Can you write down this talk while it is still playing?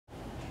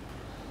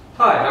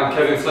Hi, I'm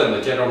Kevin Flynn,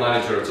 the General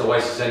Manager at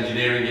Oasis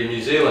Engineering in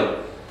New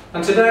Zealand,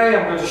 and today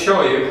I'm going to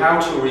show you how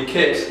to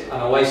rekit an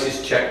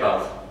Oasis check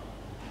valve.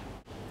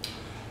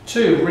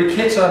 To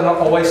rekit an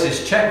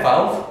Oasis check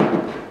valve,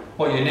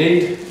 what you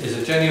need is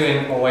a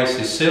genuine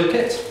Oasis seal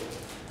kit,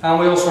 and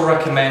we also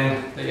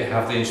recommend that you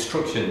have the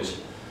instructions.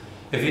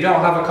 If you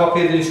don't have a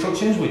copy of the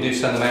instructions, we do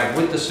send them out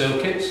with the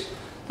seal kits.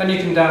 Then you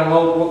can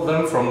download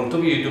them from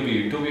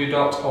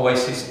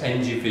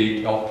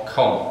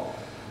www.oasisngv.com.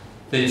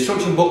 The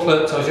instruction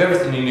booklet tells you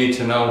everything you need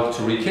to know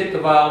to rekit the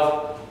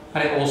valve,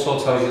 and it also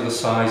tells you the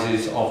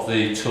sizes of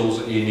the tools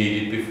that you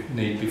need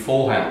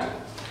beforehand.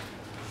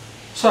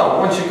 So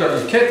once you've got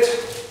your kit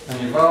and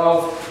your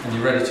valve and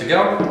you're ready to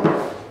go,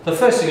 the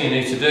first thing you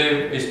need to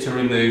do is to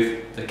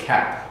remove the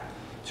cap.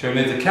 To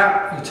remove the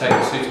cap, you take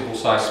a suitable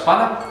size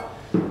spanner,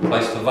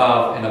 place the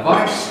valve in a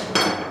vise,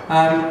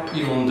 and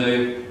you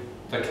undo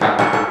the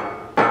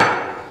cap.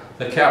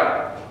 The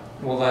cap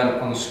will then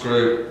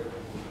unscrew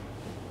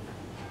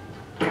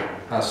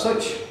as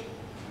such,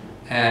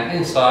 and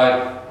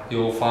inside you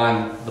will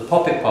find the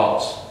poppet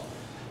parts.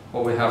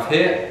 What we have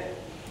here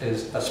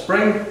is a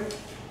spring,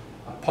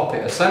 a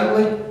poppet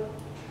assembly,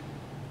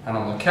 and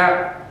on the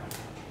cap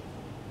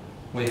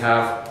we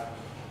have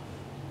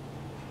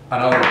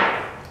an O-ring.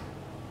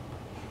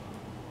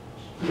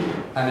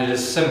 And it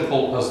is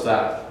simple as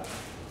that.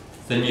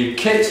 The new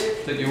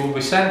kit that you will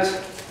be sent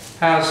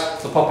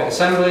has the poppet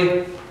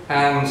assembly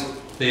and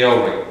the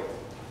O-ring.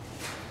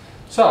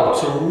 So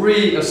to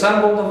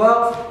reassemble the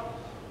valve,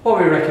 what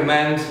we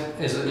recommend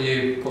is that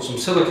you put some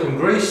silicone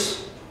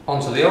grease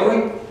onto the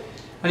O-ring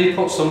and you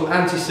put some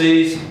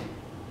anti-seize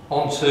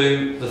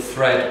onto the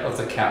thread of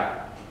the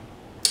cap.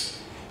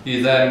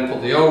 You then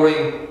put the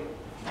O-ring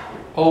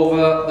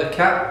over the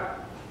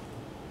cap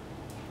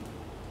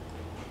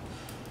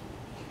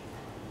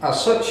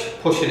as such,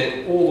 pushing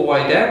it all the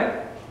way down.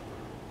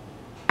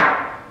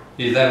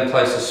 You then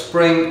place a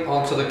spring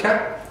onto the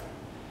cap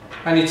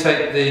and you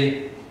take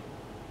the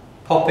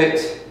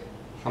poppet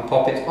and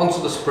pop it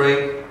onto the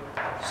spring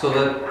so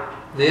that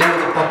the end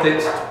of the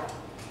poppet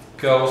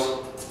goes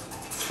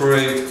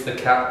through the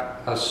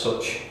cap as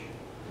such.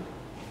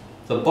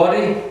 The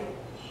body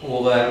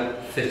will then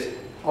fit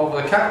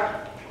over the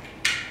cap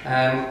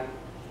and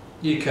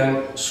you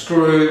can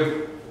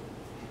screw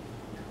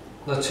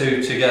the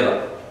two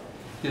together.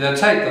 You then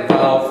take the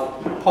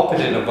valve, pop it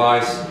in a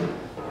vise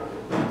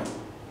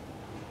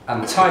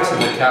and tighten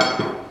the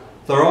cap.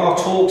 There are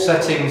torque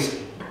settings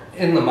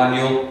in the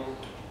manual,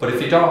 but if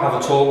you don't have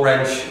a torque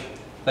wrench,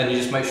 then you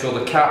just make sure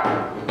the cap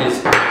is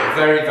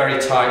very, very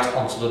tight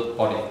onto the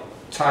body.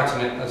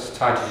 Tighten it as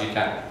tight as you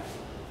can.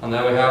 And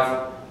there we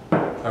have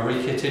a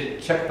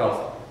rekitted check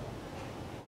valve.